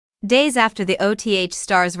Days after the OTH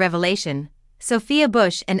star's revelation, Sophia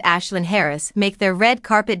Bush and Ashlyn Harris make their red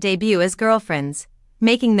carpet debut as girlfriends,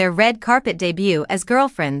 at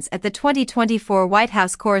the 2024 White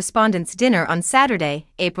House Correspondents' Dinner on Saturday,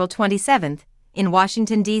 April 27, in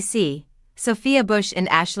Washington, D.C. Sophia Bush and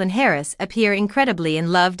Ashlyn Harris appear incredibly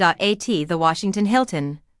in love. At the Washington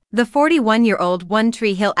Hilton, the 41-year-old One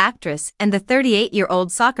Tree Hill actress and the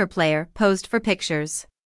 38-year-old soccer player posed for pictures.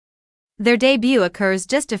 Their debut occurs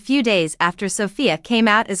just a few days after Sophia came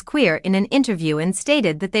out as queer in an interview and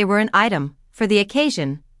stated that they were an item. For the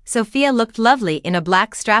occasion, Sophia looked lovely in a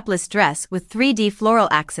black strapless dress with 3D floral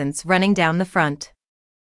accents running down the front.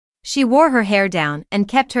 She wore her hair down and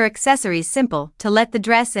kept her accessories simple to let the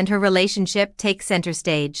dress and her relationship take center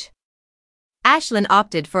stage. Ashlyn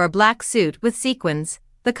opted for a black suit with sequins.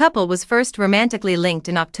 The couple was first romantically linked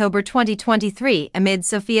in October 2023 amid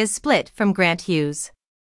Sophia's split from Grant Hughes.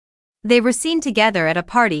 They were seen together at a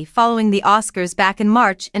party following the Oscars back in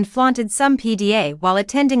March and flaunted some PDA while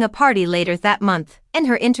attending a party later that month. In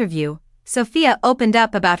her interview, Sophia opened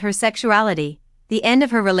up about her sexuality, the end of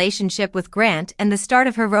her relationship with Grant and the start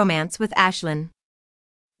of her romance with Ashlyn.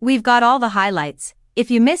 "We've got all the highlights. If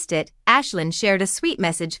you missed it," Ashlyn shared a sweet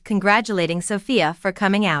message congratulating Sophia for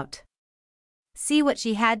coming out. See what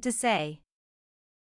she had to say.